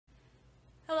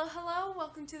Hello,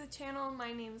 welcome to the channel.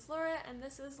 My name is Laura and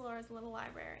this is Laura's Little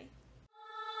Library.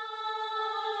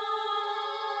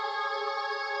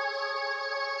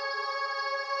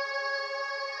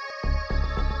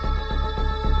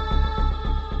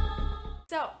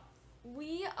 So,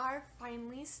 we are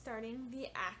finally starting the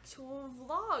actual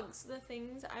vlogs, the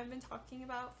things I've been talking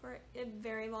about for a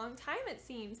very long time it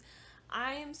seems.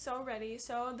 I am so ready.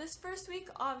 So this first week,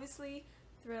 obviously,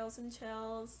 thrills and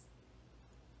chills.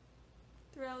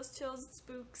 Thrills, chills, and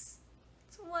spooks.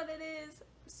 It's what it is.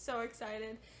 I'm so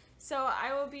excited. So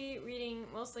I will be reading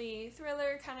mostly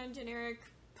thriller, kind of generic,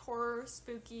 horror,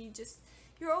 spooky, just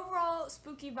your overall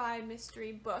spooky vibe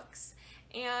mystery books.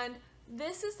 And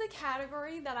this is the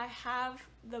category that I have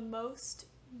the most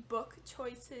book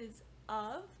choices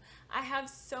of. I have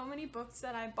so many books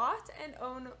that I bought and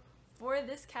own for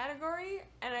this category,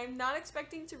 and I'm not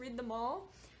expecting to read them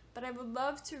all, but I would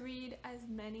love to read as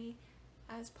many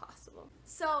as possible.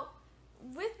 So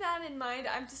with that in mind,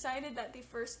 I've decided that the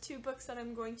first two books that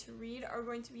I'm going to read are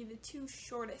going to be the two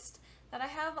shortest that I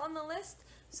have on the list.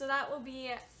 So that will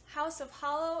be House of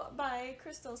Hollow by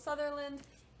Krystal Sutherland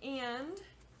and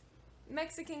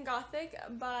Mexican Gothic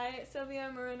by Silvia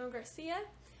Moreno-Garcia.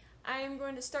 I am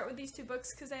going to start with these two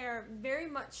books because they are very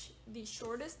much the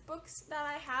shortest books that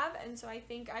I have, and so I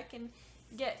think I can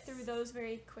get through those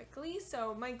very quickly.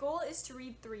 So my goal is to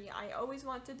read 3. I always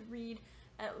wanted to read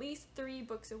at least 3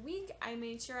 books a week. I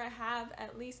made sure I have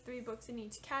at least 3 books in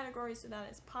each category so that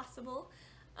is possible.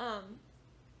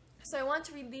 So I want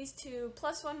to read these 2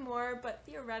 plus 1 more, but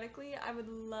theoretically I would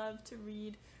love to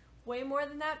read way more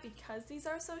than that because these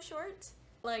are so short.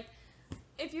 Like,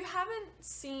 if you haven't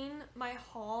seen my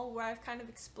haul where I've kind of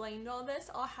explained all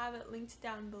this, I'll have it linked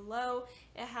down below.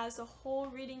 It has a whole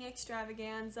reading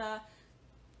extravaganza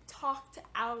talked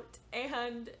out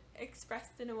and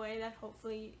expressed in a way that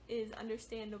hopefully is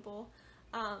understandable.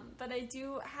 But I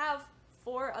do have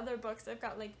 4 other books. I've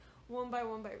got like One by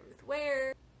One by Ruth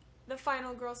Ware, The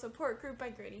Final Girl Support Group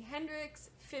by Grady Hendrix,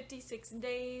 56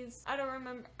 Days. I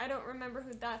don't remember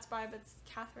who that's by, but it's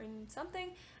Catherine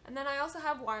something. And then I also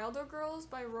have Wilder Girls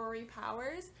by Rory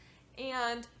Powers.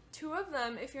 And 2 of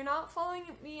them, if you're not following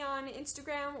me on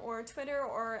Instagram or Twitter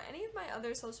or any of my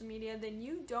other social media, then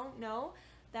you don't know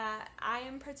that I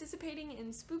am participating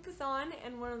in Spoopathon,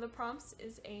 and one of the prompts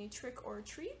is a trick or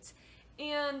treat.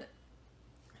 And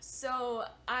so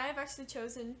I've actually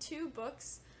chosen 2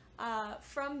 books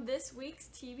from this week's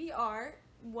TBR.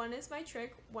 One is my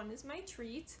trick, one is my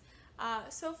treat.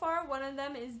 So far, one of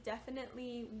them is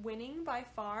definitely winning by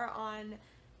far on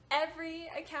every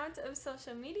account of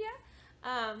social media,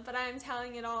 but I'm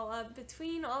tallying it all up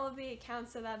between all of the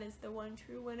accounts, so that is the one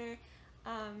true winner.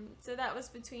 So that was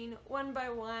between One by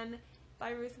One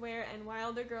by Ruth Ware and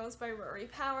Wilder Girls by Rory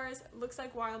Powers. Looks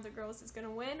like Wilder Girls is going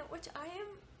to win, which I am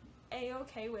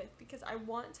a-okay with because I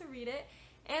want to read it.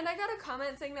 And I got a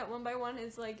comment saying that One by One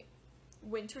is like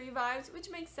wintry vibes, which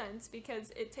makes sense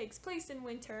because it takes place in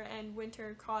winter and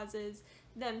winter causes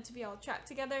them to be all trapped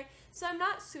together. So I'm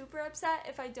not super upset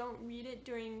if I don't read it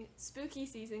during spooky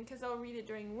season because I'll read it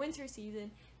during winter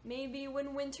season, maybe when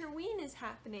Winterween is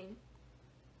happening,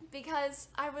 because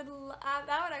that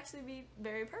would actually be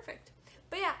very perfect.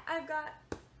 But yeah, I've got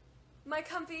my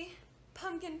comfy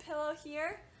pumpkin pillow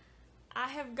here. I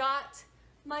have got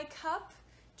my cup,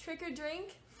 trick or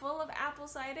drink, full of apple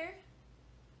cider.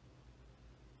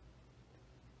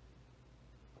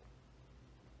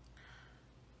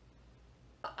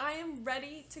 I am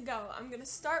ready to go. I'm going to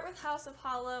start with House of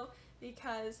Hollow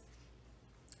because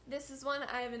this is one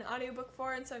I have an audiobook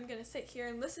for, and so I'm going to sit here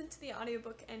and listen to the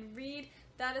audiobook and read.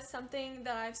 That is something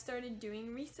that I've started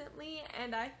doing recently,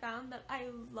 and I found that I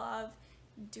love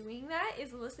doing that,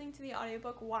 is listening to the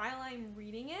audiobook while I'm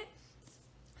reading it.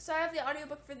 So I have the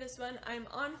audiobook for this one. I'm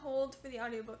on hold for the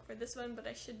audiobook for this one, but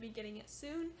I should be getting it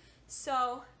soon.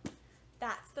 So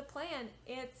that's the plan.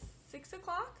 It's 6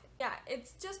 o'clock. Yeah,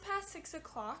 it's just past 6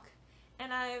 o'clock,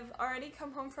 and I've already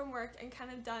come home from work and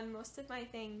kind of done most of my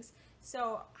things.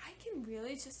 So I can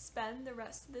really just spend the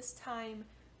rest of this time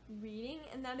reading,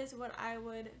 and that is what I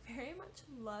would very much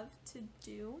love to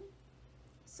do.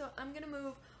 So I'm gonna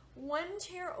move one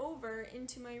chair over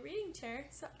into my reading chair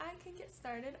so I can get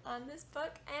started on this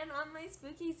book and on my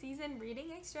spooky season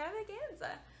reading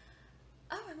extravaganza.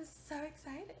 Oh, I'm so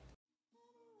excited.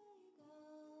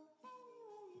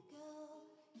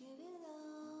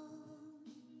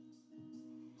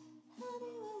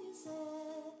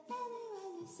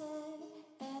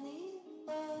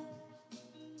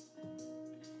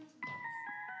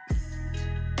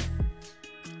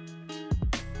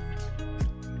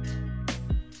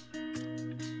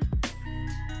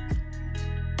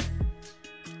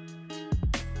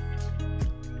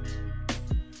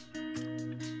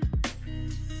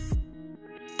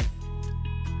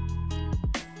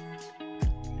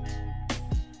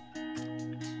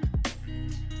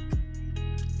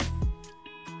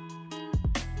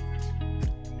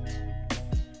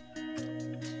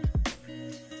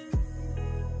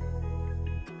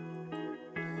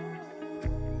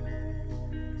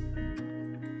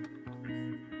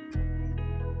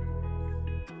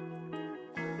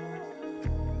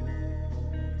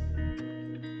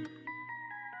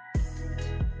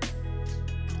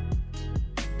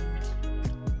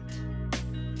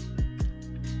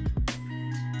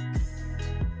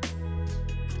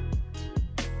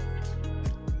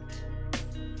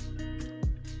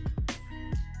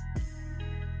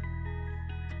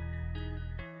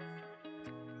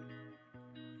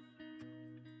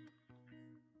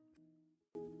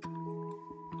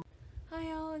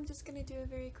 I'm just gonna do a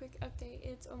very quick update.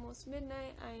 It's almost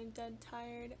midnight, I am dead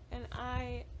tired, and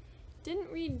I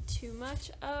didn't read too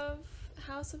much of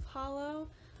House of Hollow.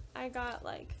 I got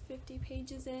like 50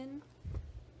 pages in.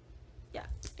 Yeah,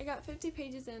 I got 50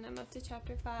 pages in. I'm up to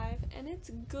chapter 5, and it's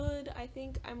good. I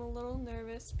think I'm a little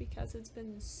nervous because it's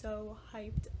been so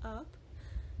hyped up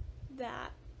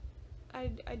that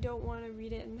I don't want to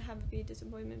read it and have it be a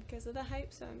disappointment because of the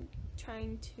hype, so I'm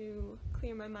trying to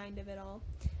clear my mind of it all.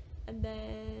 And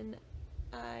then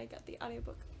I got the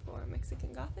audiobook for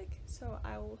Mexican Gothic, so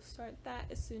I will start that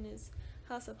as soon as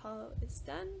House of Hollow is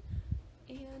done.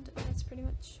 And that's pretty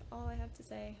much all I have to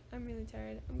say. I'm really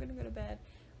tired. I'm gonna go to bed.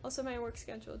 Also, my work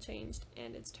schedule changed,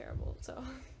 and it's terrible, so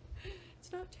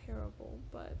it's not terrible,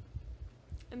 but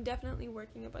I'm definitely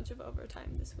working a bunch of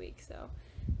overtime this week, so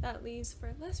that leaves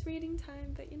for less reading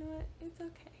time, but you know what? It's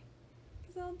okay,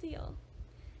 because I'll deal.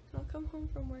 And I'll come home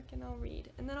from work and I'll read,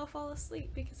 and then I'll fall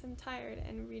asleep because I'm tired,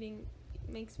 and reading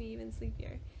makes me even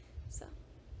sleepier. So,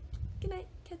 good night.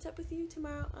 Catch up with you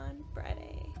tomorrow on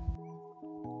Friday.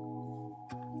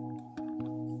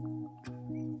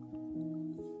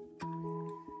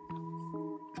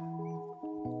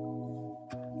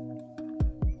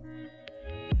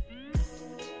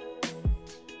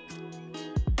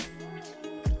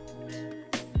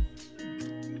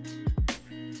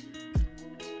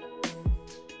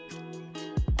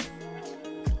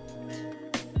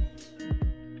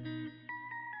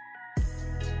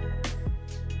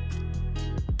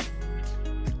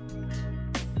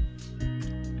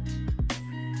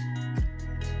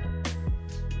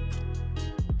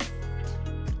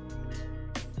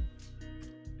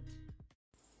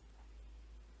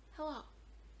 Hello.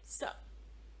 So,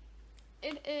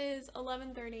 it is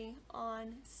 11:30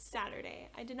 on Saturday.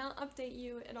 I did not update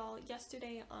you at all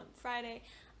yesterday on Friday.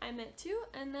 I meant to,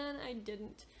 and then I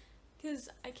didn't, because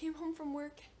I came home from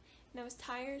work and I was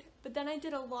tired, but then I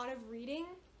did a lot of reading,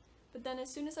 but then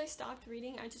as soon as I stopped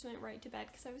reading, I just went right to bed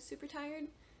because I was super tired.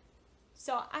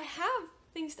 So I have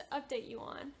things to update you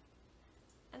on,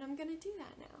 and I'm gonna do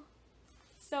that now.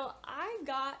 So I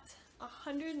got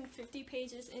 150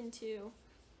 pages into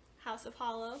House of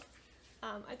Hollow.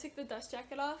 I took the dust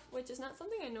jacket off, which is not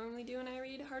something I normally do when I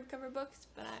read hardcover books,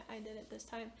 but I did it this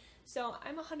time. So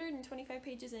I'm 125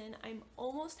 pages in. I'm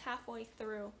almost halfway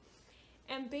through.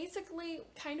 And basically,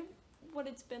 kind of what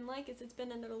it's been like is it's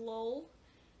been in a lull.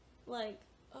 Like,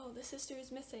 oh, the sister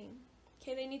is missing.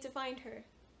 Okay, they need to find her.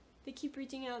 They keep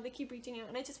reaching out,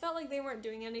 and I just felt like they weren't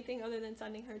doing anything other than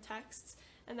sending her texts,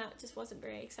 and that just wasn't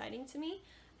very exciting to me.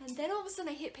 And then all of a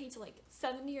sudden I hit page like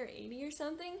 70 or 80 or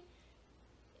something,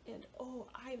 and oh,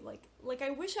 I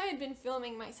wish I had been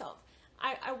filming myself.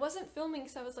 I wasn't filming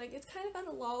because I was like, it's kind of at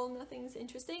a lull, nothing's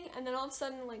interesting, and then all of a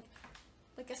sudden like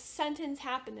a sentence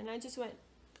happened, and I just went,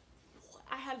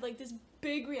 I had like this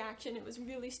big reaction. It was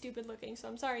really stupid looking, so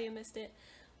I'm sorry you missed it,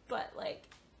 but like,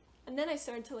 and then I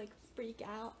started to like freak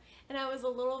out, and I was a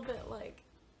little bit like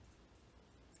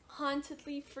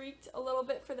hauntedly freaked a little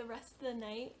bit for the rest of the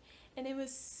night. And it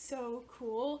was so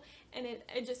cool, and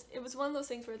it was one of those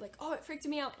things where like, oh, it freaked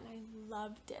me out, and I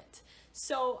loved it.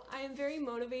 So I am very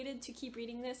motivated to keep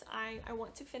reading this. I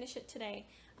want to finish it today.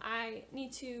 I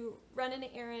need to run an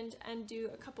errand and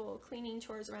do a couple cleaning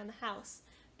chores around the house,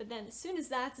 but then as soon as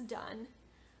that's done,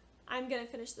 I'm gonna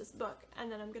finish this book, and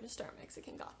then I'm gonna start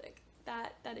Mexican Gothic.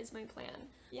 That is my plan.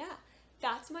 Yeah,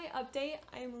 that's my update.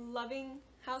 I'm loving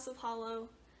House of Hollow.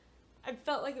 I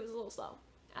felt like it was a little slow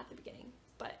at the beginning,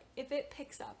 but if it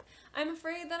picks up, I'm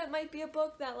afraid that it might be a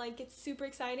book that like gets super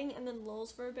exciting and then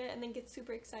lulls for a bit and then gets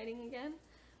super exciting again.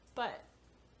 But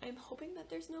I'm hoping that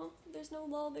there's no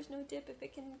lull, there's no dip. If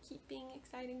it can keep being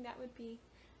exciting, that would be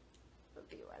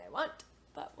what I want.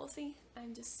 But we'll see.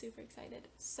 I'm just super excited.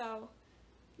 So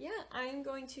yeah, I'm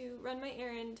going to run my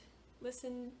errand,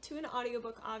 listen to an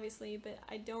audiobook obviously, but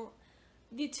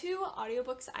the 2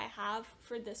 audiobooks I have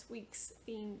for this week's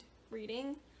themed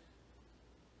reading,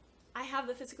 I have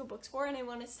the physical books for, and I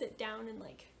want to sit down and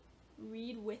like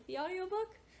read with the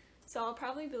audiobook. So I'll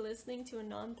probably be listening to a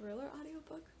non-thriller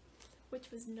audiobook,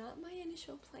 which was not my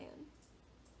initial plan,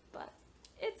 but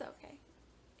it's okay.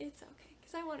 It's okay,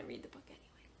 because I want to read the book anyway.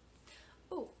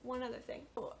 Oh, one other thing.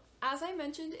 Oh, as I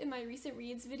mentioned in my recent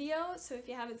reads video, so if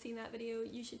you haven't seen that video,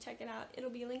 you should check it out. It'll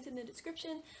be linked in the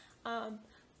description.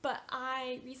 But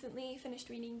I recently finished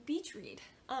reading Beach Read,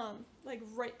 like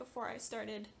right before I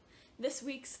started this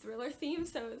week's thriller theme,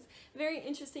 so it was a very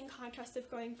interesting contrast of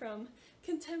going from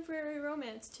contemporary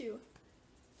romance to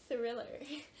thriller.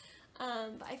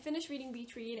 But I finished reading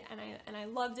Beach Read, and I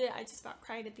loved it. I just about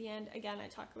cried at the end. Again, I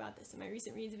talk about this in my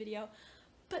recent reads video.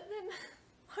 But then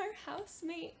our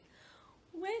housemate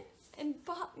went and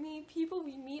bought me People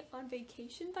We Meet on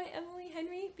Vacation by Emily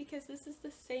Henry, because this is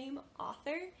the same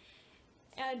author,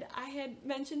 and I had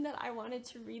mentioned that I wanted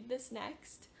to read this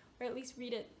next, or at least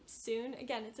read it soon.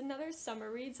 Again, it's another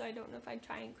summer read, so I don't know if I'd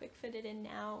try and quick fit it in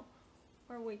now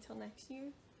or wait till next year.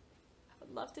 I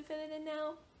would love to fit it in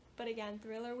now, but again,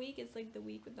 Thriller Week is like the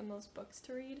week with the most books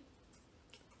to read.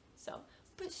 So,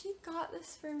 but she got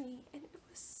this for me, and it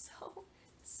was so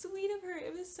sweet of her.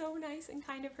 It was so nice and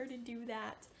kind of her to do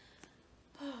that.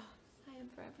 Oh, I am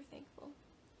forever thankful.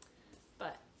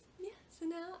 But yeah, so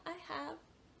now I have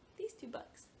these 2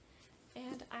 books,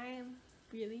 and I am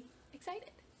really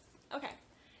excited. Okay,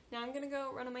 now I'm gonna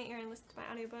go run on my errand, listen to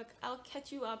my audiobook. I'll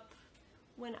catch you up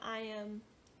when I am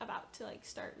about to like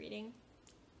start reading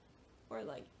or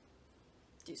like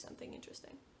do something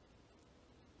interesting.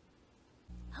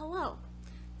 Hello.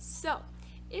 So,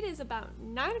 it is about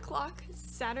 9 o'clock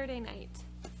Saturday night,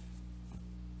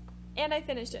 and I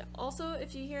finished it. Also,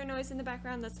 if you hear a noise in the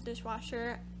background, that's the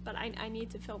dishwasher, but I need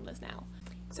to film this now.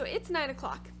 So it's 9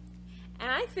 o'clock, and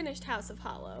I finished House of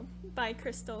Hollow by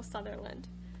Krystal Sutherland.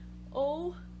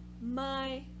 Oh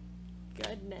my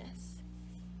goodness.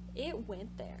 It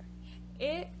went there.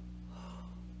 It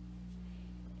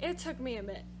took me a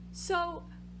bit. So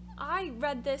I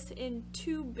read this in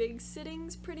 2 big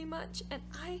sittings pretty much, and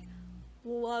I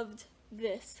loved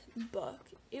this book.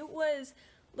 It was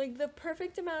like the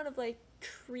perfect amount of like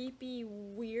creepy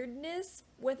weirdness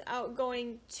without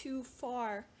going too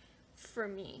far for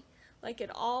me. Like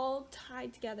it all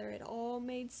tied together, it all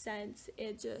made sense.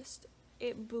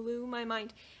 It blew my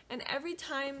mind. And every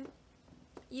time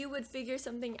you would figure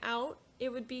something out, it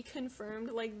would be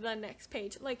confirmed like the next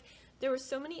page. Like there were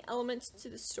so many elements to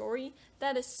the story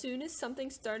that as soon as something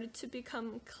started to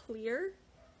become clear,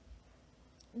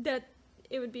 that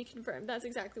it would be confirmed. That's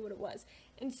exactly what it was.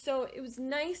 And so it was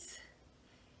nice,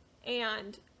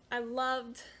 and I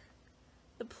loved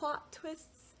the plot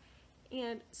twists.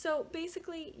 And so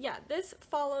basically, yeah, this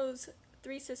follows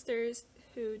 3 sisters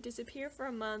who disappear for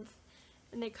a month,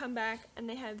 and they come back and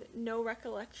they have no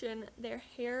recollection. Their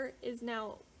hair is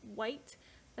now white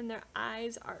and their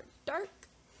eyes are dark,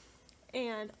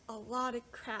 and a lot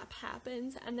of crap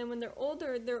happens. And then when they're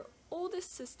older, their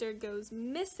oldest sister goes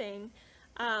missing.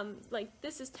 Like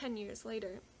this is 10 years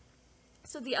later.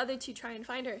 So the other 2 try and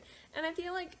find her. And I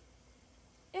feel like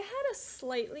it had a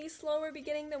slightly slower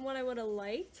beginning than what I would have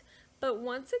liked, but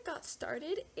once it got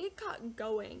started, it got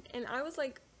going. And I was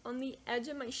like on the edge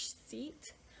of my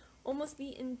seat almost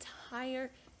the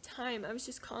entire time. I was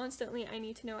just constantly, I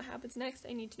need to know what happens next.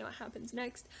 I need to know what happens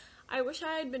next. I wish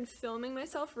I had been filming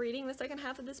myself reading the second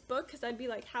half of this book, because I'd be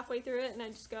like halfway through it and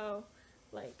I'd just go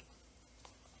like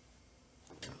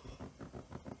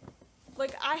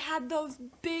I had those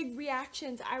big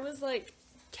reactions. I was like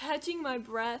catching my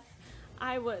breath.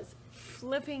 I was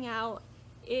flipping out.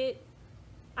 I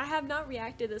have not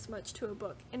reacted this much to a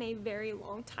book in a very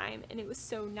long time, and it was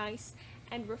so nice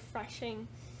and refreshing,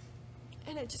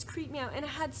 and it just creeped me out. And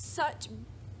it had such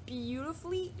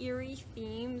beautifully eerie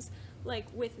themes, like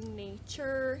with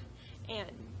nature and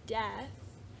death.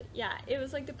 Yeah, it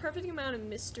was like the perfect amount of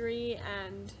mystery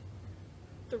and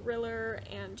thriller,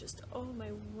 and just, oh my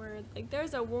word, like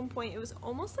there's at one point it was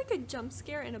almost like a jump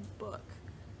scare in a book,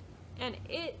 and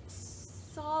it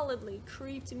solidly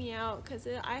creeped me out, because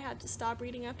I had to stop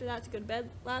reading after that to go to bed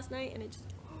last night, and it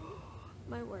just, oh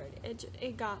my word,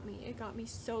 it got me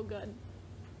so good.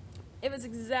 It was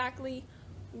exactly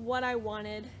what I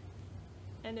wanted,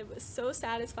 and it was so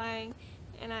satisfying,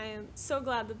 and I am so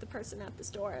glad that the person at the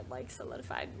store like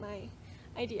solidified my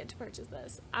idea to purchase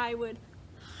this. I would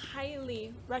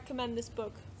highly recommend this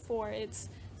book for its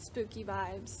spooky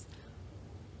vibes.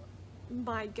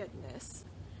 My goodness.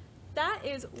 That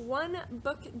is 1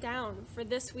 book down for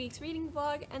this week's reading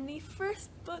vlog, and the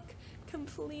first book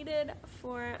completed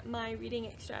for my reading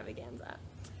extravaganza.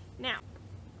 Now,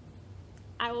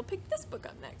 I will pick this book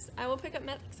up next. I will pick up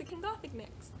Mexican Gothic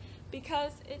next,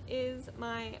 because it is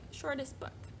my shortest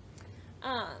book.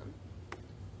 And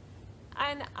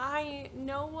I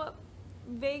know what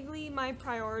vaguely my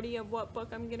priority of what book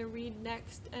I'm gonna read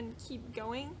next and keep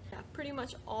going pretty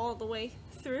much all the way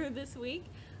through this week,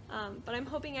 but I'm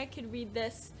hoping I could read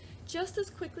this just as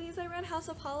quickly as I read House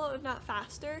of Hollow, if not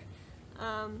faster,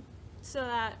 so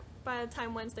that by the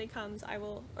time Wednesday comes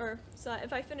so that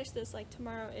if I finish this like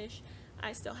tomorrow-ish,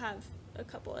 I still have a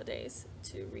couple of days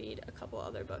to read a couple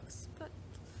other books, but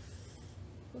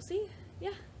we'll see. Yeah,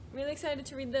 I'm really excited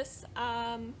to read this.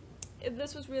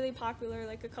 This was really popular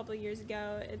like a couple of years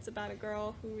ago. It's about a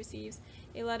girl who receives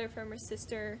a letter from her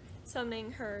sister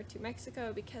summoning her to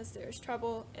Mexico because there's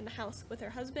trouble in the house with her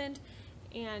husband,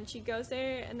 and she goes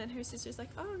there, and then her sister's like,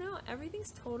 oh no,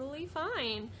 everything's totally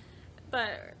fine,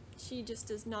 but she just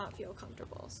does not feel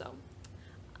comfortable. So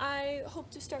I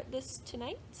hope to start this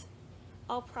tonight.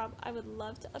 I would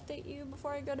love to update you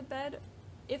before I go to bed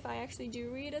if I actually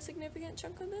do read a significant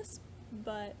chunk of this.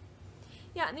 But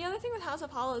yeah, and the other thing with House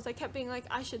of Hollows, I kept being like,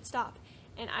 I should stop,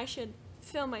 and I should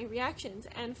film my reactions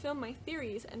and film my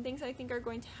theories and things I think are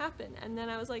going to happen. And then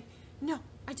I was like, no,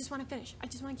 I just want to finish. I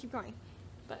just want to keep going.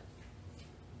 But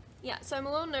yeah, so I'm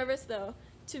a little nervous though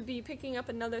to be picking up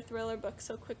another thriller book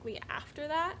so quickly after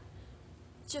that,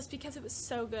 just because it was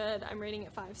so good. I'm rating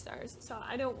it 5 stars. So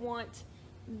I don't want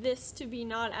this to be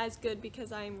not as good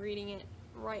because I'm reading it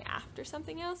right after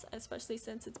something else, especially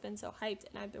since it's been so hyped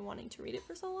and I've been wanting to read it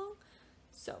for so long.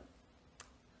 So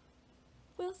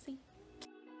we'll see.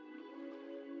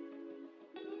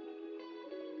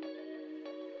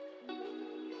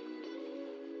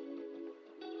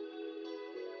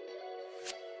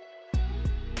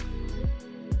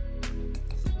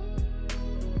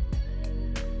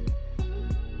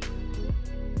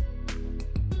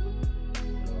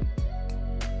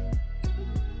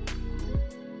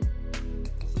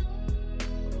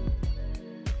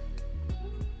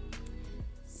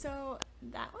 So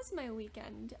that was my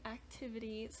weekend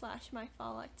activity / my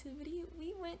fall activity.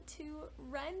 We went to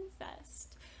Renfest.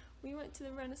 We went to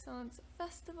the Renaissance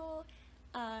Festival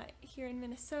here in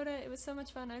Minnesota. It was so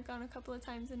much fun. I've gone a couple of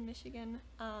times in Michigan,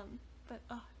 but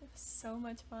it was so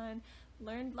much fun.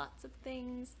 Learned lots of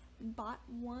things, bought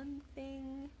one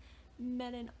thing,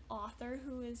 met an author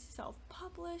who is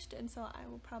self-published, and so I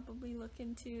will probably look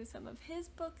into some of his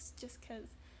books just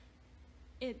because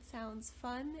it sounds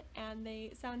fun, and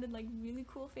they sounded like really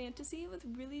cool fantasy with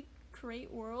really great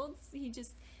worlds. The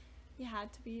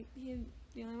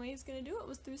only way he was going to do it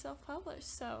was through self-published,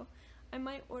 so I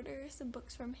might order some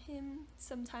books from him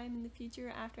sometime in the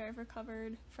future after I've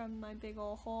recovered from my big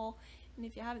ol' haul. And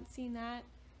if you haven't seen that,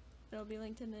 it'll be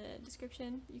linked in the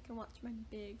description. You can watch my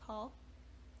big haul.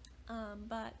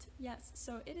 But yes,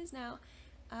 so it is now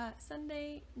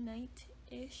Sunday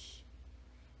night-ish.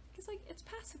 It's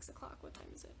past 6 o'clock. What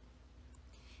time is it?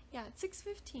 Yeah, it's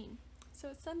 6:15. So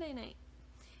it's Sunday night.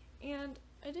 And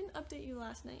I didn't update you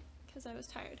last night because I was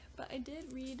tired, but I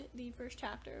did read the first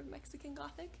chapter of Mexican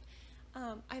Gothic.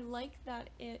 I like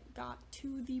that it got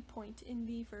to the point in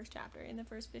the first chapter, in the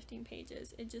first 15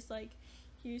 pages. It just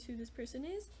here's who this person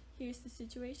is, here's the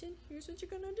situation, here's what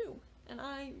you're gonna do. And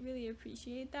I really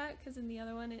appreciate that, because in the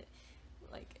other one,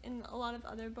 in a lot of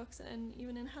other books, and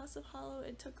even in House of Hollow,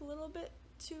 it took a little bit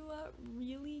to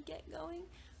really get going,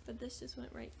 but this just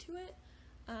went right to it.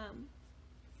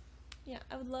 Yeah,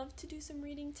 I would love to do some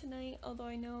reading tonight, although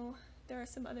I know there are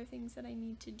some other things that I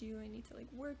need to do. I need to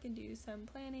work and do some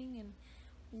planning and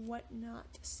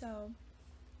whatnot, so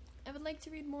I would like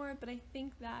to read more, but I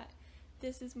think that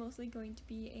this is mostly going to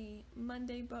be a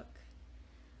Monday book,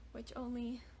 which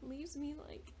only leaves me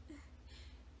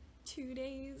 2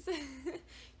 days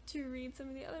to read some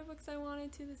of the other books I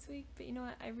wanted to this week. But you know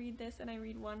what, I read this and I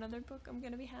read one other book, I'm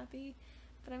gonna be happy.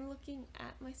 But I'm looking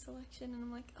at my selection and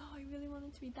I'm like, oh, I really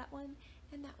wanted to read that one,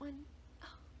 and that one,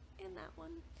 oh, and that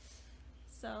one.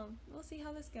 So we'll see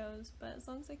how this goes, but as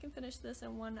long as I can finish this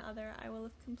and one other, I will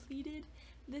have completed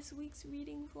this week's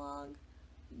reading vlog,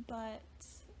 but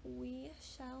we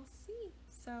shall see.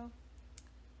 So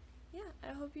yeah,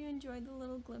 I hope you enjoyed the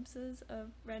little glimpses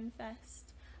of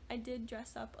Renfest. I did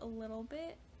dress up a little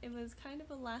bit. It was kind of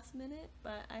a last minute,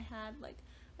 but I had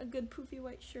a good poofy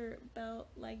white shirt, belt,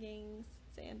 leggings,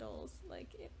 sandals,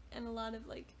 and a lot of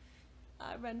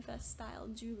Renfest style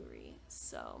jewelry.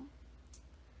 So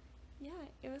yeah,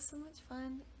 it was so much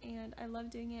fun, and I love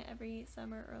doing it every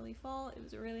summer, early fall. It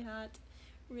was really hot,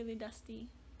 really dusty,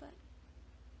 but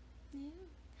yeah.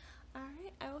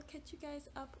 Alright, I will catch you guys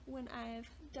up when I've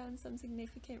done some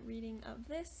significant reading of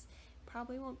this.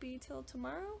 Probably won't be till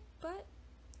tomorrow, but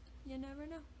you never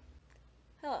know.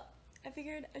 Hello, I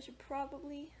figured I should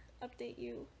probably update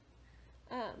you.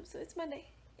 So it's Monday,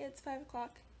 it's 5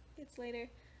 o'clock, it's later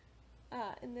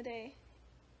in the day,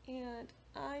 and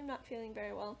I'm not feeling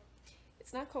very well.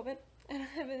 It's not COVID, I don't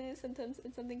have any symptoms,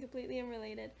 it's something completely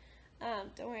unrelated,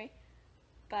 don't worry.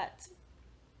 But,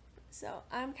 so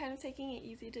I'm kind of taking it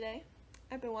easy today.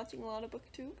 I've been watching a lot of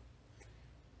BookTube,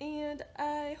 and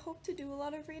I hope to do a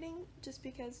lot of reading, just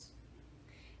because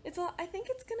I think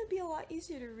it's gonna be a lot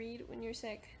easier to read when you're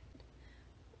sick,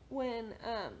 when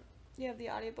you have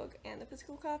the audiobook and the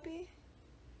physical copy.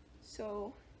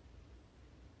 So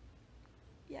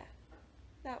yeah,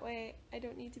 that way I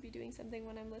don't need to be doing something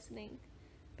when I'm listening,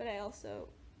 but I also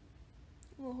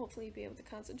will hopefully be able to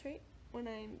concentrate when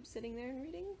I'm sitting there and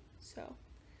reading. So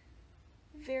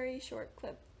very short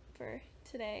clip for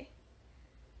today.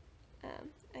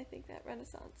 I think that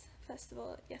Renaissance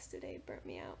Festival yesterday burnt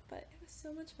me out, but it was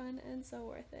so much fun and so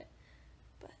worth it.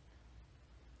 But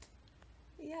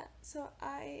yeah, so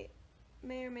I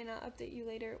may or may not update you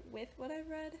later with what I've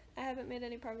read. I haven't made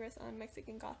any progress on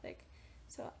Mexican Gothic,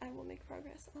 so I will make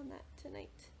progress on that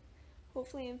tonight.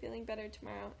 Hopefully I'm feeling better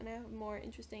tomorrow and I have a more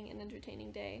interesting and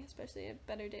entertaining day, especially a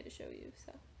better day to show you,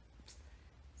 so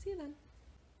see you then.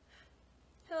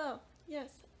 Hello.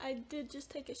 Yes, I did just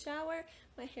take a shower.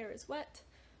 My hair is wet.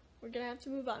 We're gonna have to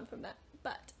move on from that.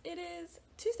 But it is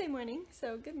Tuesday morning,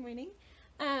 so good morning.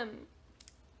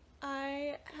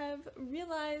 I have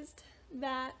realized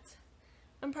that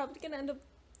I'm probably gonna end up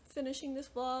finishing this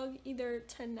vlog either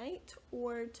tonight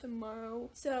or tomorrow.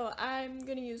 So I'm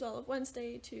gonna use all of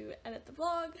Wednesday to edit the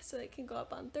vlog so it can go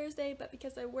up on Thursday, but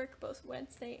because I work both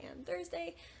Wednesday and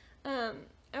Thursday,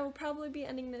 I will probably be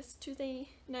ending this Tuesday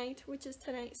night, which is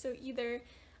tonight, so either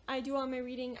I do all my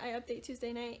reading, I update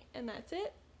Tuesday night, and that's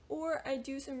it, or I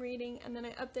do some reading and then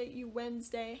I update you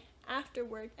Wednesday after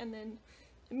work and then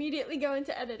immediately go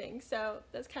into editing. So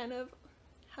that's kind of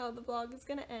how the vlog is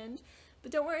gonna end.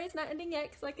 But don't worry, it's not ending yet,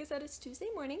 because like I said, it's Tuesday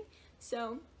morning,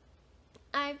 so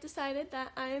I've decided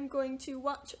that I am going to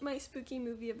watch my spooky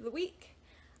movie of the week.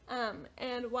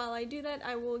 And while I do that,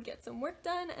 I will get some work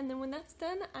done, and then when that's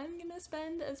done, I'm gonna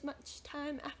spend as much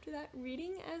time after that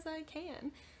reading as I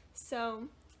can. So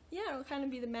yeah, it'll kind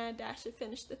of be the mad dash to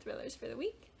finish the thrillers for the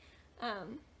week.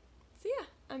 So yeah,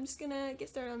 I'm just gonna get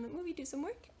started on the movie, do some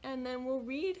work, and then we'll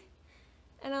read,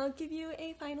 and I'll give you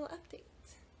a final update.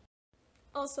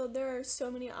 Also, there are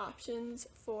so many options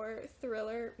for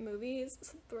thriller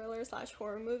movies,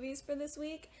 thriller/horror movies for this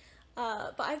week.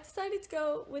 But I've decided to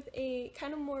go with a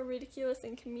kind of more ridiculous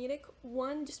and comedic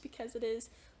one just because it is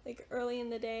like early in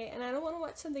the day and I don't want to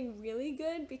watch something really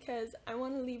good because I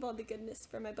want to leave all the goodness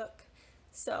for my book.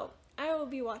 So I will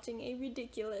be watching a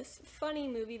ridiculous, funny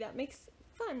movie that makes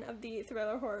fun of the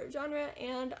thriller horror genre,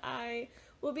 and I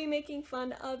will be making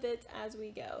fun of it as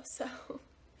we go. So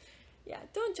yeah,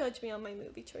 don't judge me on my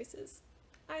movie choices.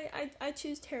 I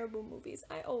choose terrible movies.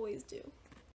 I always do.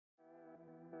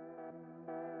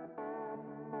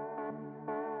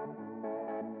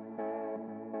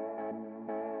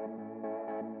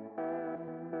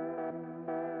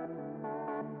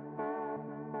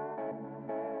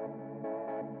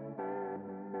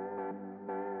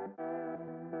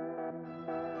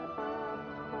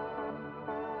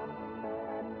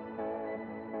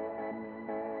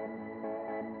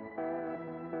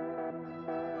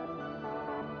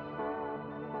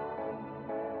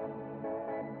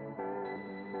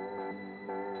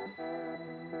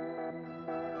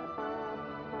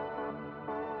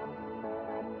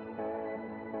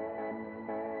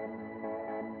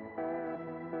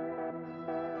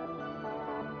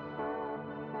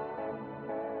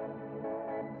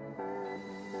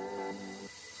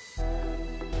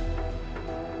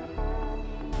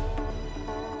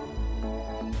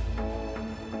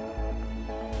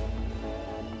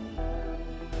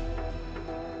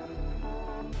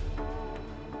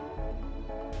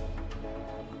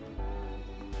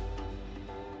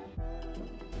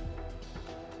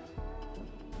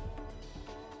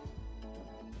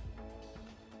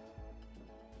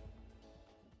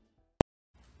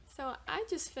 So I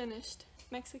just finished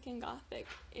Mexican Gothic.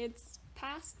 It's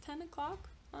past 10 o'clock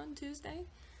on Tuesday.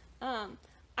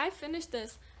 I finished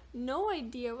this. No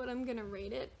idea what I'm gonna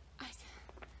rate it.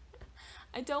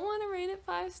 I don't want to rate it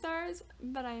 5 stars,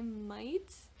 but I might.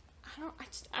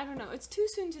 I don't know. It's too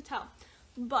soon to tell.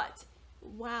 But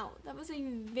wow, that was a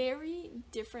very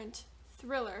different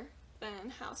thriller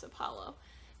than House of Hollow.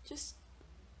 Just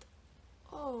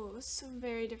oh, so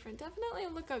very different. Definitely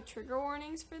look up trigger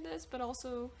warnings for this, but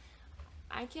also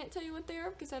I can't tell you what they are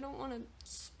because I don't want to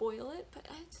spoil it, but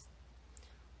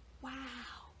wow,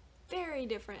 very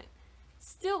different.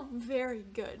 Still very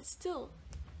good. Still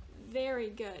very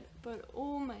good, but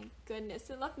oh my goodness,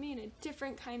 it left me in a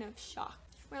different kind of shock.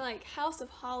 Where like House of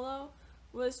Hollow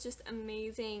was just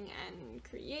amazing and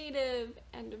creative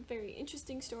and a very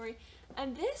interesting story,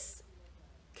 and this,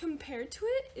 compared to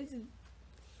it, is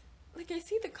like I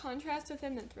see the contrast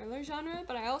within the thriller genre,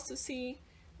 but I also see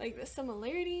like the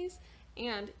similarities,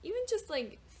 and even just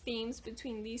like themes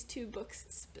between these two books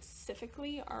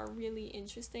specifically are really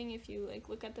interesting if you like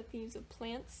look at the themes of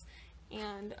plants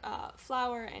and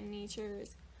flower and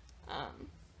natures.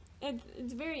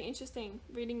 It's very interesting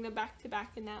reading them back to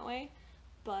back in that way,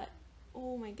 but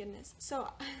oh my goodness. So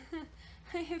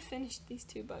I have finished these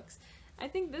 2 books. I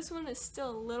think this one is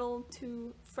still a little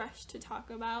too fresh to talk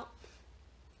about,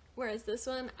 whereas this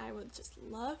one I would just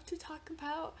love to talk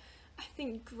about. I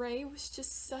think Gray was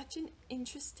just such an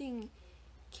interesting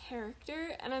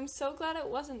character, and I'm so glad it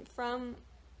wasn't from,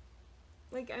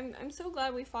 like, I'm so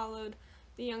glad we followed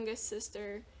the youngest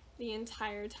sister the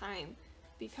entire time,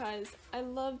 because I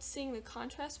loved seeing the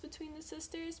contrast between the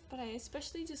sisters, but I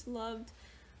especially just loved,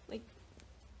 like,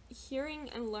 hearing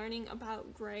and learning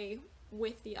about Gray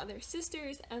with the other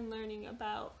sisters and learning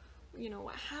about, you know,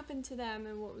 what happened to them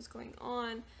and what was going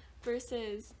on,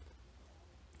 versus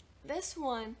this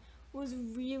one was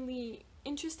really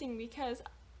interesting because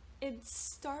it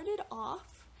started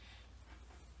off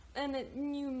and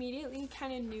you immediately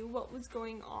kind of knew what was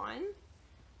going on,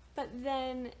 but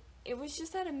then it was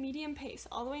just at a medium pace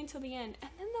all the way until the end,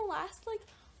 and then the last like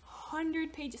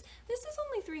 100 pages, this is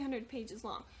only 300 pages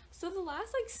long, so the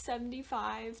last like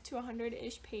 75 to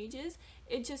 100-ish pages,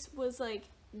 it just was like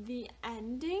the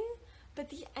ending, but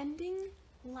the ending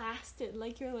lasted,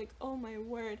 like, you're like, oh my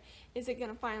word, is it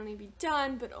gonna finally be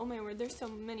done? But oh my word, there's so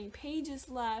many pages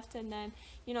left. And then,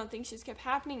 you know, things just kept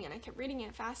happening, and I kept reading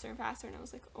it faster and faster, and I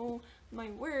was like, oh my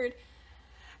word,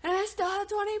 and I still had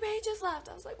 20 pages left.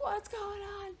 I was like, what's going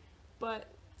on? But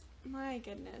my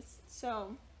goodness.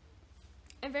 So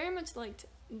I very much liked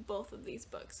both of these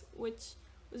books, which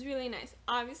was really nice.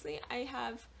 Obviously I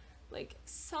have like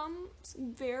some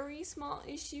very small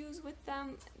issues with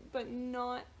them, but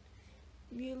not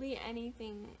really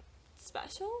anything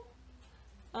special.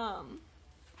 And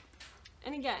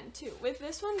again, too, with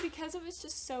this one, because it was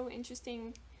just so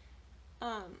interesting,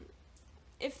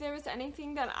 if there was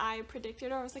anything that I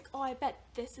predicted or I was like, oh, I bet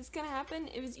this is gonna happen,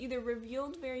 it was either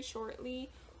revealed very shortly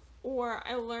or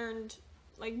I learned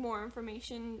like more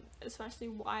information, especially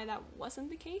why that wasn't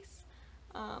the case.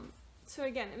 So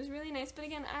again, it was really nice, but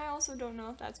again, I also don't know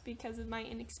if that's because of my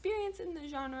inexperience in the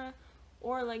genre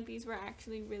or like these were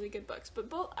actually really good books. But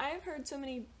both, I've heard so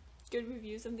many good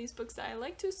reviews of these books that I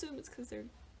like to assume it's because they're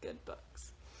good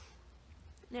books.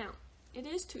 Now, it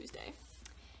is Tuesday,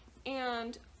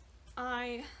 and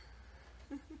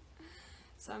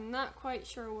so I'm not quite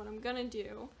sure what I'm gonna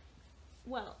do.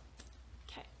 Well,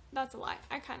 okay, that's a lie.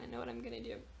 I kind of know what I'm gonna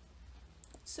do.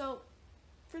 So,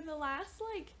 for the last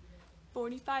like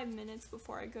 45 minutes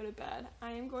before I go to bed,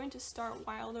 I am going to start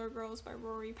Wilder Girls by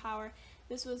Rory Power.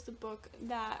 This was the book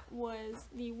that was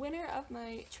the winner of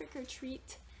my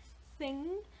trick-or-treat thing.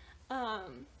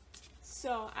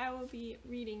 So I will be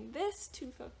reading this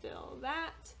to fulfill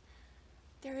that.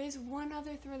 There is one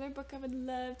other thriller book I would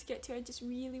love to get to. I just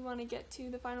really want to get to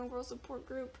the Final Girl Support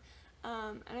Group.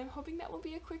 And I'm hoping that will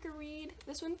be a quicker read.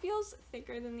 This one feels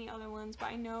thicker than the other ones, but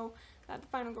I know that the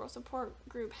Final Girl Support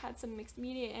Group had some mixed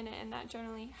media in it, and that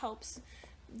generally helps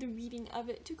the reading of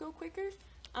it to go quicker.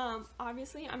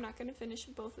 Obviously, I'm not going to finish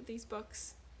both of these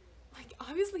books. Like,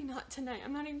 obviously not tonight.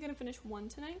 I'm not even going to finish one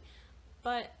tonight.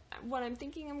 But what I'm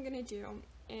thinking I'm going to do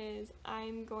is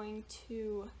I'm going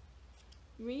to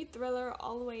read Thriller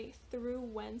all the way through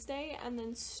Wednesday and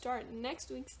then start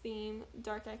next week's theme,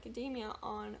 Dark Academia,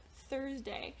 on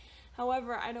Thursday.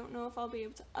 However, I don't know if I'll be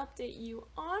able to update you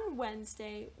on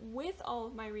Wednesday with all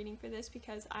of my reading for this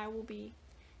because I will be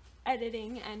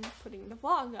editing and putting the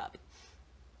vlog up.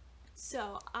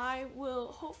 So I will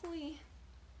hopefully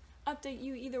update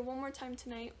you either one more time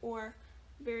tonight or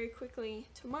very quickly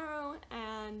tomorrow,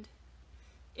 and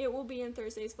it will be in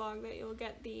Thursday's vlog that you'll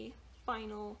get the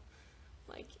final,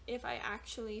 like, if I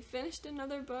actually finished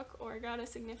another book or got a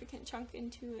significant chunk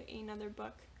into another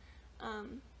book.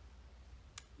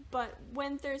 But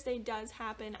when Thursday does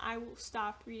happen, I will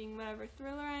stop reading whatever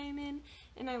thriller I am in,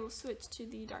 and I will switch to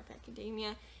the Dark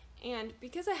Academia. And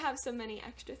because I have so many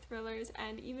extra thrillers,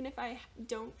 and even if I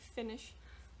don't finish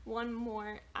one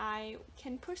more, I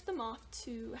can push them off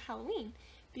to Halloween,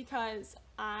 because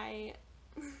I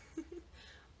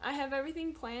have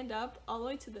everything planned up all the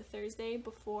way to the Thursday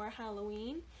before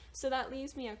Halloween, so that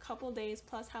leaves me a couple days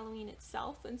plus Halloween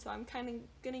itself, and so I'm kind of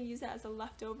going to use that as a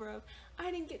leftover of,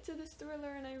 I didn't get to this thriller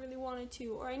and I really wanted to,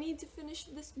 or I need to finish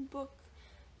this book,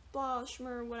 blah,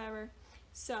 schmer, whatever.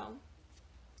 So,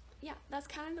 yeah, that's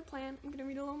kind of the plan. I'm going to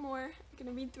read a little more. I'm going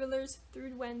to read thrillers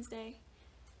through Wednesday,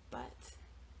 but,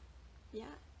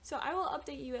 yeah. So I will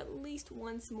update you at least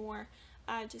once more,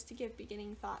 just to give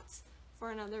beginning thoughts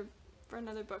for another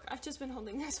book. I've just been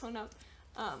holding this one up.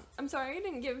 I'm sorry I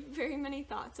didn't give very many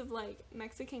thoughts of like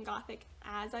Mexican Gothic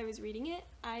as I was reading it.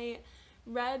 I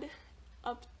read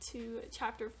up to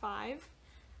chapter 5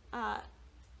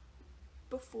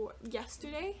 before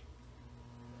yesterday.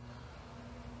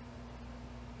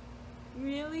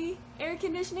 Really? Air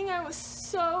conditioning? I was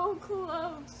so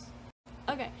close.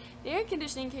 Okay, the air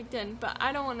conditioning kicked in, but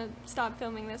I don't want to stop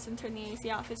filming this and turn the AC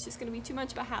off. It's just going to be too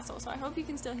much of a hassle, so I hope you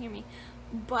can still hear me.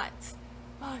 But,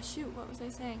 oh shoot, what was I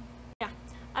saying?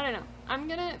 I don't know. I'm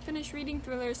gonna finish reading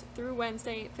thrillers through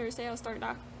Wednesday. Thursday I'll start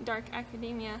Dark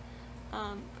Academia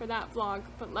for that vlog,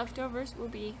 but leftovers will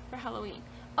be for Halloween.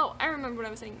 Oh, I remember what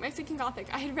I was saying. Mexican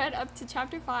Gothic. I had read up to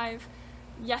chapter 5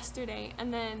 yesterday,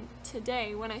 and then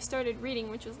today when I started reading,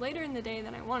 which was later in the day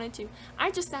than I wanted to, I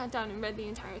just sat down and read the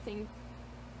entire thing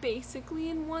basically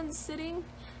in one sitting.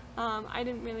 I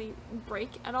didn't really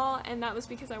break at all, and that was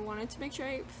because I wanted to make sure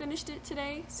I finished it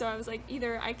today. So I was like,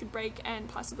 either I could break and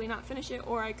possibly not finish it,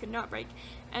 or I could not break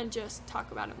and just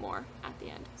talk about it more at the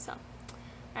end. So,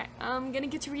 alright, I'm gonna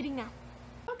get to reading now.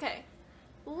 Okay,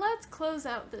 let's close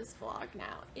out this vlog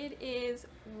now. It is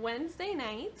Wednesday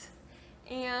night,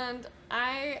 and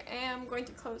I am going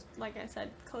to like I said,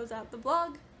 close out the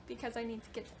vlog because I need to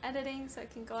get to editing so I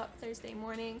can go up Thursday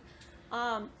morning.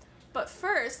 But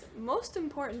first, most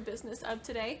important business of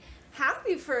today,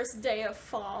 happy first day of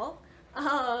fall.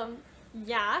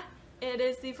 Yeah, it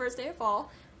is the first day of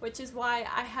fall, which is why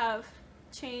I have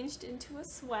changed into a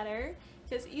sweater,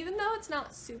 because even though it's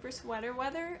not super sweater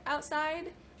weather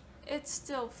outside, it's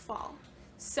still fall.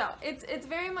 So it's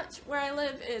very much where I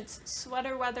live, it's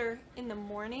sweater weather in the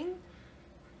morning,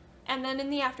 and then in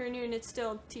the afternoon it's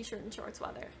still t-shirt and shorts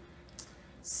weather.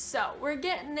 So we're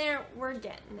getting there,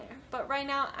 but right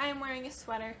now I am wearing a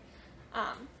sweater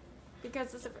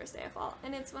because it's the first day of fall,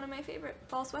 and it's one of my favorite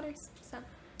fall sweaters. So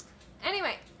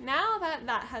anyway, now that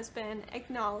that has been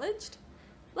acknowledged,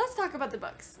 let's talk about the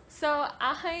books. So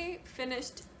I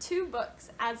finished 2 books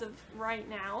as of right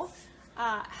now,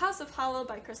 House of Hollow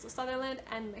by Krystal Sutherland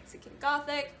and Mexican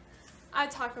Gothic. I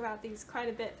talk about these quite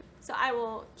a bit, so I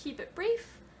will keep it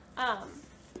brief.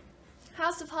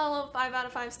 House of Hollow, 5 out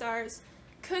of 5 stars.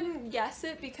 Couldn't guess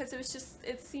it because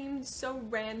it seemed so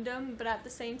random, but at the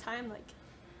same time, like,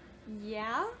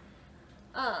 yeah.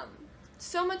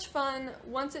 So much fun.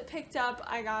 Once it picked up,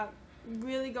 I got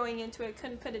really going into it,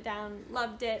 couldn't put it down,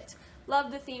 loved it.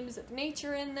 Love the themes of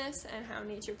nature in this and how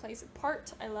nature plays a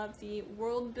part. I love the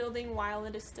world building while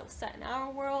it is still set in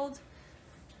our world.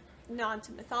 Nod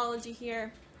to mythology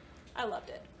here. I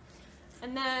loved it.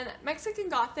 And then Mexican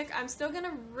Gothic, I'm still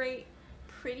gonna rate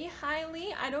pretty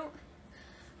highly. I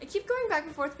keep going back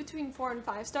and forth between 4 and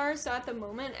 5 stars, so at the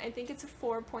moment I think it's a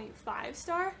 4.5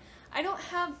 star. I don't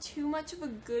have too much of a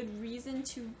good reason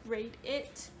to rate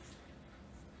it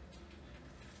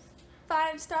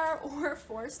 5 star or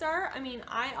 4 star. I mean,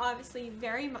 I obviously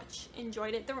very much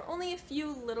enjoyed it. There were only a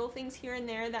few little things here and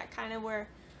there that kind of were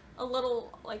a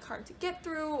little like hard to get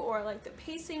through, or like the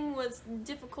pacing was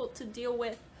difficult to deal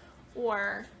with,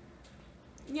 or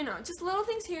you know, just little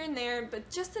things here and there, but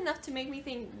just enough to make me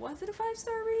think, was it a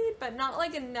 5-star read? But not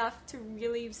like enough to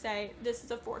really say this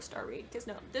is a 4-star read, because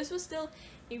no, this was still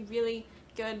a really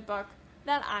good book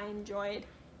that I enjoyed,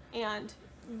 and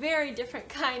very different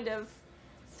kind of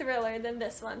thriller than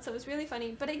this one, so it was really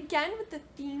funny. But again, with the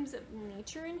themes of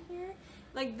nature in here,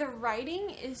 like the writing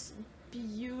is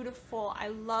beautiful. I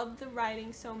love the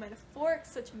writing, so metaphoric,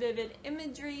 such vivid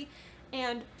imagery,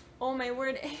 and oh my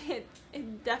word,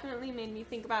 it definitely made me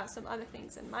think about some other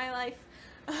things in my life.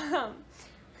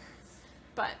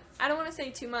 But I don't want to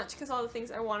say too much because all the things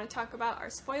I want to talk about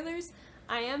are spoilers.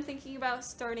 I am thinking about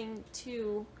starting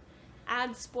to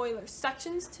add spoiler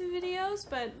sections to videos,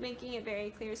 but making it very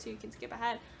clear so you can skip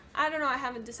ahead. I don't know, I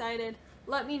haven't decided.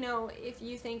 Let me know if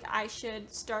you think I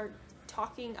should start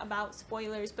talking about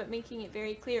spoilers, but making it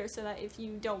very clear so that if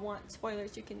you don't want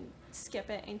spoilers, you can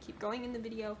skip it and keep going in the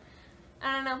video.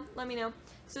 I don't know, let me know.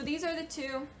 So these are the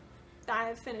 2 that I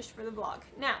have finished for the vlog.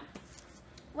 Now,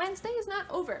 Wednesday is not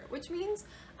over, which means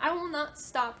I will not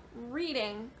stop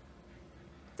reading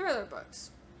thriller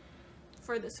books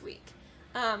for this week.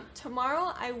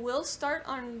 Tomorrow I will start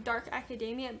on Dark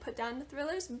Academia and put down the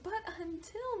thrillers, but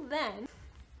until then,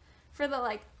 for the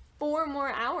like 4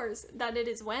 more hours that it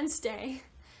is Wednesday,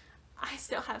 I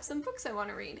still have some books I want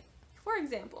to read. For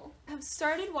example, I've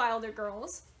started Wilder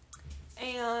Girls,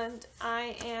 and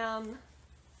I am,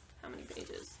 how many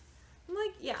pages?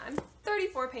 I'm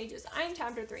 34 pages. I'm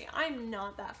chapter 3. I'm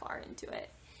not that far into it.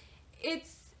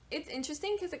 It's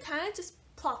interesting because it kind of just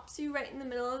plops you right in the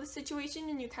middle of the situation,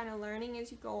 and you're kind of learning as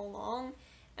you go along.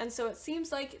 And so it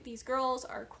seems like these girls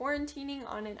are quarantining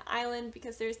on an island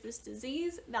because there's this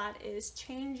disease that is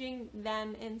changing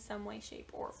them in some way,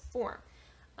 shape, or form.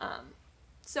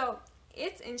 So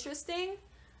it's interesting.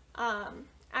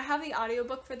 I have the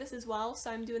audiobook for this as well, so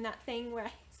I'm doing that thing where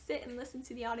I sit and listen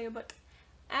to the audiobook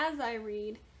as I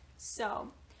read.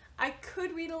 So I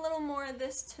could read a little more of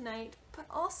this tonight, but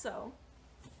also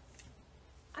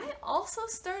I also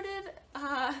started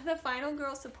the Final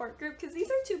Girl support group, because these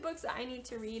are 2 books that I need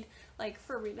to read like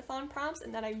for readathon prompts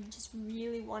and that I just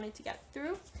really wanted to get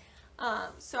through.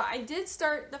 So I did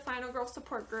start the Final Girl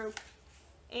support group,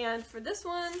 and for this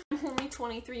one, I'm only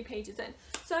 23 pages in.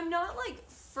 So I'm not like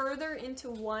further into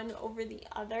one over the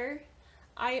other.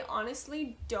 I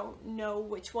honestly don't know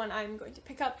which one I'm going to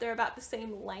pick up. They're about the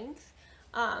same length.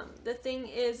 The thing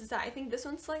is that I think this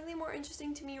one's slightly more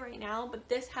interesting to me right now, but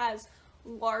this has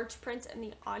large print in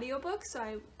the audiobook,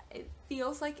 so it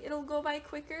feels like it'll go by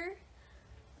quicker.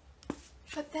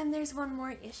 But then there's one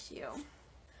more issue.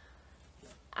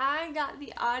 I got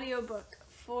the audiobook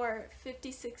for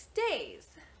 56 days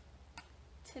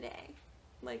today.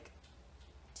 Like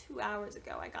 2 hours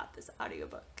ago I got this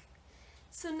audiobook.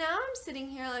 So now I'm sitting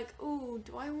here like, ooh,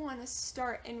 do I want to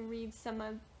start and read some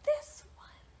of this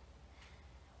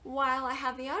one while I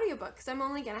have the audiobook? Because I'm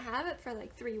only going to have it for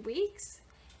like 3 weeks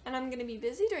and I'm going to be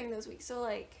busy during those weeks. So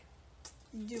like,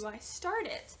 do I start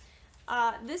it?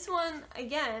 This one,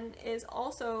 again, is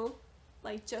also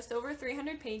like just over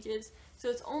 300 pages. So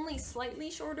it's only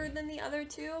slightly shorter than the other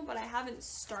two, but I haven't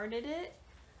started it.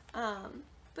 But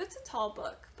it's a tall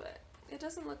book, but it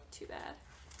doesn't look too bad.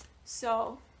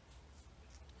 So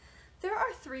there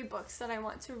are 3 books that I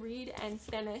want to read and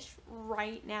finish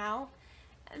right now.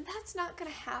 And that's not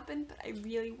going to happen, but I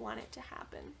really want it to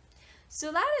happen.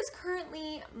 So that is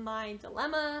currently my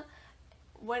dilemma.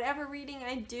 Whatever reading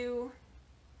I do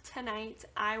tonight,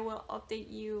 I will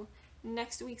update you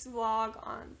next week's vlog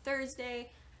on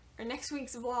Thursday, or next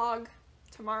week's vlog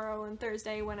tomorrow and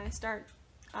Thursday when I start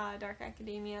Dark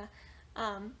Academia.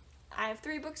 I have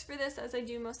 3 books for this, as I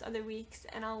do most other weeks,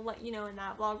 and I'll let you know in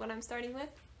that vlog what I'm starting with.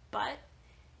 But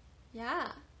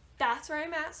yeah, that's where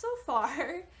I'm at so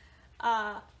far.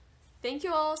 Thank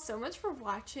you all so much for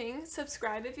watching.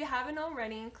 Subscribe if you haven't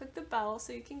already and click the bell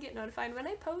so you can get notified when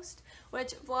I post,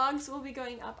 which vlogs will be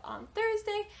going up on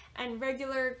Thursday, and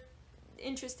regular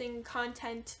interesting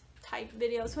content type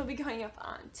videos will be going up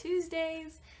on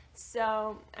Tuesdays.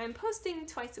 So I'm posting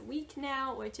twice a week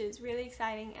now, which is really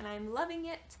exciting and I'm loving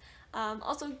it.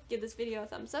 Also give this video a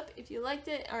thumbs up if you liked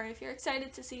it, or if you're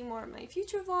excited to see more of my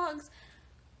future vlogs.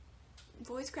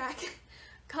 Voice crack.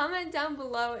 Comment down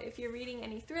below if you're reading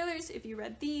any thrillers, if you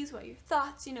read these, what your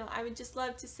thoughts. You know, I would just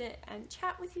love to sit and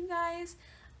chat with you guys.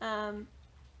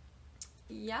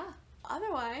 Yeah,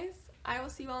 otherwise I will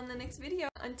see you all in the next video.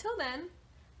 Until then,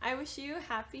 I wish you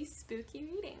happy spooky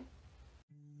reading.